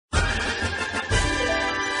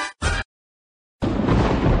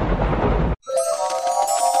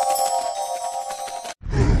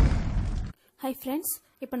Friends,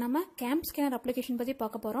 இப்போ நம்ம game scanner application பற்றி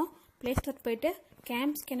பார்க்க போகிறோம். ப்ளே ஸ்டோர் போயிட்டு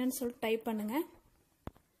கேம் ஸ்கேனர்னு சொல்லிட்டு டைப் பண்ணுங்கள்.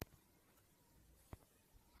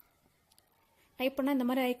 டைப் பண்ணால் இந்த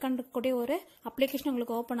மாதிரி ஐக்கான் இருக்கக்கூடிய ஒரு அப்ளிகேஷன்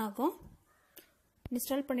உங்களுக்கு ஓப்பன் ஆகும்.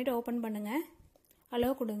 இன்ஸ்டால் பண்ணிவிட்டு ஓப்பன் பண்ணுங்கள்.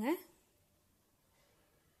 அலோவ் கொடுங்க.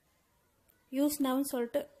 யூஸ் நவ்னு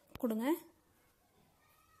சொல்லிட்டு கொடுங்க.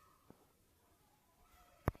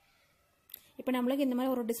 இப்போ நம்மளுக்கு இந்த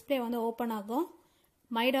மாதிரி ஒரு டிஸ்பிளே வந்து ஓப்பன் ஆகும்.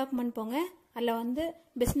 மை டாக்குமெண்ட் போங்க. அதில் வந்து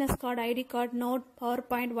business card, ID card, note, power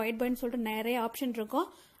point, white point சொல்லிட்டு நிறைய ஆப்ஷன் இருக்கும்.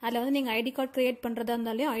 அதில் வந்து நீங்கள் ஐடி கார்டு கிரியேட் பண்ணுறதா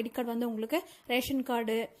இருந்தாலும் ஐடி கார்டு வந்து உங்களுக்கு ரேஷன்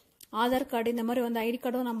கார்டு, ஆதார் கார்டு இந்த மாதிரி வந்து ஐடி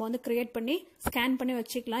கார்டும் நம்ம வந்து கிரியேட் பண்ணி ஸ்கேன் பண்ணி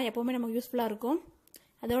வச்சுக்கலாம். எப்போவுமே நமக்கு யூஸ்ஃபுல்லாக இருக்கும்.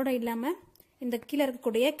 அதோடு இல்லாமல் இந்த கீழே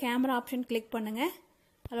இருக்கக்கூடிய கேமரா ஆப்ஷன் கிளிக் பண்ணுங்கள்.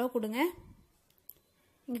 அலோவ் கொடுங்க.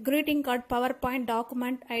 இங்கே greeting card, power point,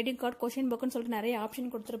 document, ID card, question புக்குன்னு சொல்லிட்டு நிறைய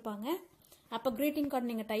ஆப்ஷன் கொடுத்துருப்பாங்க. அப்போ க்ரீட்டிங் கார்டு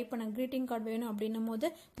நீங்கள் டைப் பண்ணுங்கள். க்ரீட்டிங் கார்டு வேணும் அப்படின்னும் போது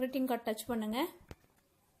க்ரீட்டிங் கார்டு டச் பண்ணுங்கள்.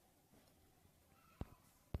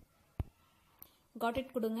 காட்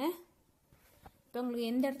இட் கொடுங்க. இப்போ உங்களுக்கு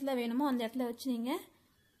எந்த இடத்துல வேணுமோ அந்த இடத்துல வச்சு நீங்கள்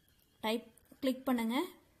டைப் கிளிக் பண்ணுங்கள்.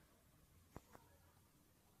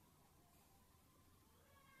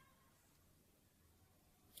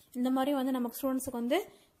 இந்த மாதிரி வந்து நமக்கு ஸ்டூடெண்ட்ஸுக்கு வந்து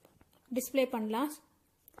டிஸ்பிளே பண்ணலாம்.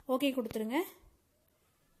 ஓகே கொடுத்துருங்க.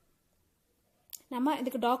 நம்ம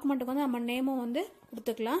இதுக்கு டாக்குமெண்ட்டுக்கு வந்து நம்ம நேமும் வந்து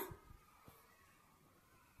கொடுத்துக்கலாம்.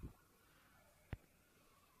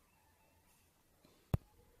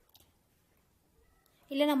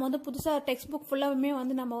 இல்லை நம்ம வந்து புதுசாக டெக்ஸ்ட் புக் ஃபுல்லாகவுமே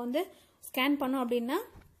வந்து நம்ம வந்து ஸ்கேன் பண்ணோம் அப்படின்னா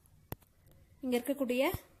இங்கே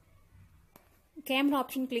இருக்கக்கூடிய கேமரா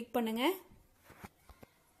ஆப்ஷன் கிளிக் பண்ணுங்கள்.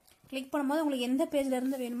 கிளிக் பண்ணும்போது உங்களுக்கு எந்த பேஜில்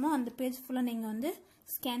இருந்து வேணுமோ அந்த பேஜ் ஃபுல்லாக நீங்கள் வந்து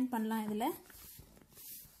ஸ்கேன் பண்ணலாம். இதில்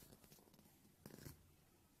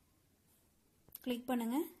கிளிக்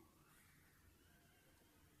பண்ணுங்கள்.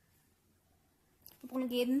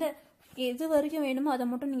 உங்களுக்கு எது வரைக்கும் வேணுமோ அதை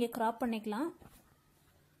மட்டும் நீங்கள் கிராப் பண்ணிக்கலாம்.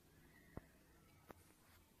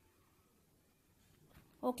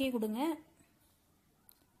 ஓகே கொடுங்க.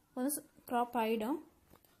 கிராப் ஆகிடும்.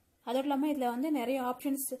 அதுவும் இல்லாமல் இதில் வந்து நிறைய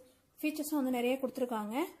ஆப்ஷன்ஸ், ஃபீச்சர்ஸும் வந்து நிறைய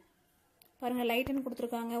கொடுத்துருக்காங்க. பாருங்கள், லைட்டுன்னு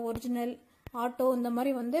கொடுத்துருக்காங்க, ஒரிஜினல், ஆட்டோ, இந்த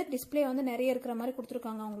மாதிரி வந்து டிஸ்பிளே வந்து நிறைய இருக்கிற மாதிரி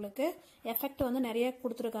கொடுத்துருக்காங்க. உங்களுக்கு எஃபெக்ட் வந்து நிறைய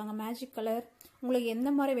கொடுத்துருக்காங்க. மேஜிக் கலர், உங்களுக்கு எந்த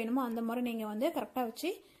மாதிரி வேணுமோ அந்த மாதிரி நீங்கள் வந்து கரெக்டாக வச்சு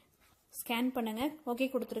ஸ்கேன் பண்ணுங்கள். ஓகே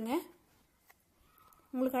கொடுத்துருங்க.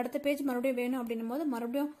 உங்களுக்கு அடுத்த பேஜ் மறுபடியும் வேணும் அப்படின்னும் போது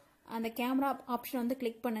மறுபடியும் அந்த கேமரா ஆப்ஷன் வந்து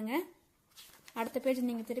கிளிக் பண்ணுங்கள். அடுத்த பேஜ்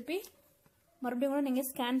நீங்கள் திருப்பி மறுபடியும் கூட நீங்கள்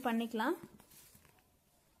ஸ்கேன் பண்ணிக்கலாம்.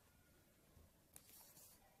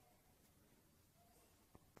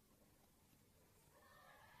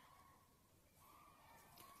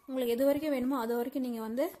 உங்களுக்கு எது வரைக்கும் வேணுமோ அது வரைக்கும் நீங்கள்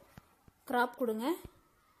வந்து கிராப் கொடுங்க.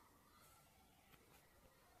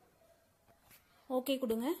 ஓகே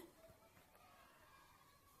கொடுங்க.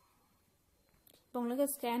 இப்போ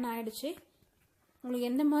உங்களுக்கு ஸ்கேன் ஆகிடுச்சு. உங்களுக்கு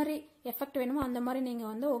எந்த மாதிரி எஃபெக்ட் வேணுமோ அந்த மாதிரி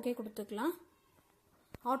நீங்கள் வந்து ஓகே கொடுத்துக்கலாம்.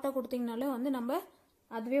 ஆட்டோ கொடுத்தீங்கனாலே வந்து நம்ம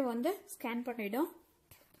அதுவே வந்து ஸ்கேன் பண்ணிவிடும்.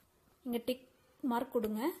 இங்கே டிக் மார்க்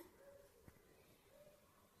கொடுங்க.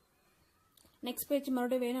 நெக்ஸ்ட் பேஜ்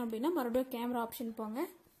மறுபடியும் வேணும் அப்படின்னா மறுபடியும் கேமரா ஆப்ஷன் போங்க.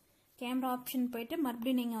 கேமரா ஆப்ஷன் போயிட்டு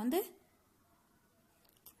மறுபடியும் நீங்கள் வந்து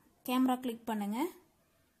கேமரா கிளிக் பண்ணுங்கள்.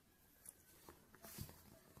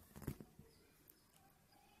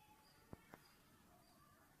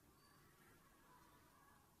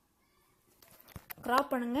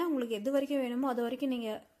 கிராப் பண்ணுங்கள். உங்களுக்கு எது வரைக்கும் வேணுமோ அது வரைக்கும்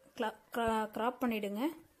நீங்கள் கிராப் பண்ணிவிடுங்க.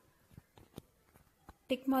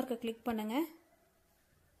 டிக் மார்க்கை கிளிக் பண்ணுங்கள்.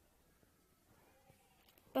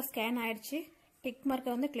 இப்போ ஸ்கேன் ஆயிடுச்சு. டிக்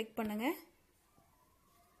மார்க்கை வந்து கிளிக் பண்ணுங்கள்.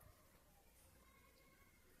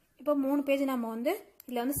 இப்போ 3 பேஜ் நம்ம வந்து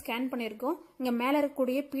இதில் வந்து ஸ்கேன் பண்ணியிருக்கோம். இங்கே மேலே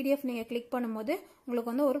இருக்கக்கூடிய பிடிஎஃப் நீங்கள் கிளிக் பண்ணும்போது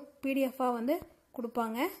உங்களுக்கு வந்து ஒரு பிடிஎஃபாக வந்து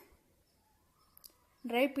கொடுப்பாங்க.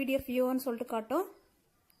 ட்ரைவ் பிடிஎஃப் வியூன்னு சொல்லிட்டு காட்டும்.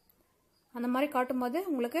 அந்த மாதிரி காட்டும்போது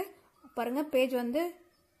உங்களுக்கு பாருங்கள், பேஜ் வந்து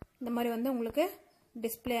இந்த மாதிரி வந்து உங்களுக்கு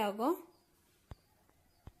டிஸ்பிளே ஆகும்.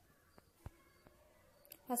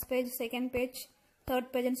 First page, second page,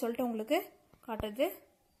 third பேஜ்னு சொல்லிட்டு உங்களுக்கு காட்டுது.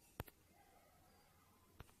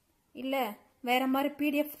 இல்லை வேறு மாதிரி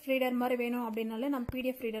பிடிஎஃப் ரீடர் மாதிரி வேணும் அப்படின்னாலே நம்ம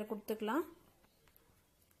பிடிஎஃப் ரீடர் கொடுத்துக்கலாம்.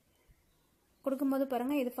 கொடுக்கும்போது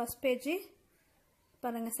பாருங்கள், இது ஃபர்ஸ்ட் பேஜ்,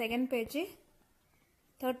 பாருங்கள் செகண்ட் பேஜ்,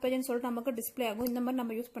 தேர்ட் பேஜ்னு சொல்லிட்டு நமக்கு டிஸ்பிளே ஆகும். இந்த மாதிரி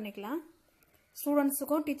நம்ம யூஸ் பண்ணிக்கலாம்.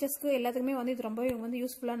 ஸ்டூடெண்ட்ஸுக்கும் டீச்சர்ஸ்க்கும் எல்லாத்துக்குமே வந்து இது ரொம்பவே வந்து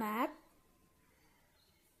யூஸ்ஃபுல்லான ஆப்.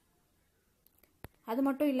 அது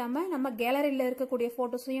மட்டும் இல்லாமல் நம்ம கேலரியில் இருக்கக்கூடிய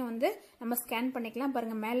ஃபோட்டோஸையும் வந்து நம்ம ஸ்கேன் பண்ணிக்கலாம்.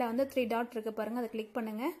 பாருங்கள், மேலே வந்து 3 டாட் இருக்குது பாருங்கள், அதை கிளிக்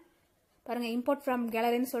பண்ணுங்கள். பாருங்கள், இம்போர்ட் ஃப்ரம்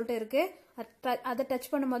கேலரின்னு சொல்லிட்டு இருக்குது. அதை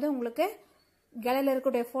டச் பண்ணும்போது உங்களுக்கு கேலரியில்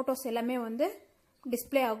இருக்கக்கூடிய ஃபோட்டோஸ் எல்லாமே வந்து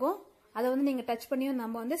டிஸ்பிளே ஆகும். அதை வந்து நீங்கள் டச் பண்ணியும்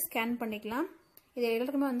நம்ம வந்து ஸ்கேன் பண்ணிக்கலாம். இது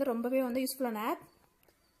எல்லாருக்குமே வந்து ரொம்பவே வந்து யூஸ்ஃபுல்லான ஆப்.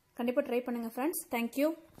 கண்டிப்பாக ட்ரை பண்ணுங்கள் ஃப்ரெண்ட்ஸ். தேங்க்யூ.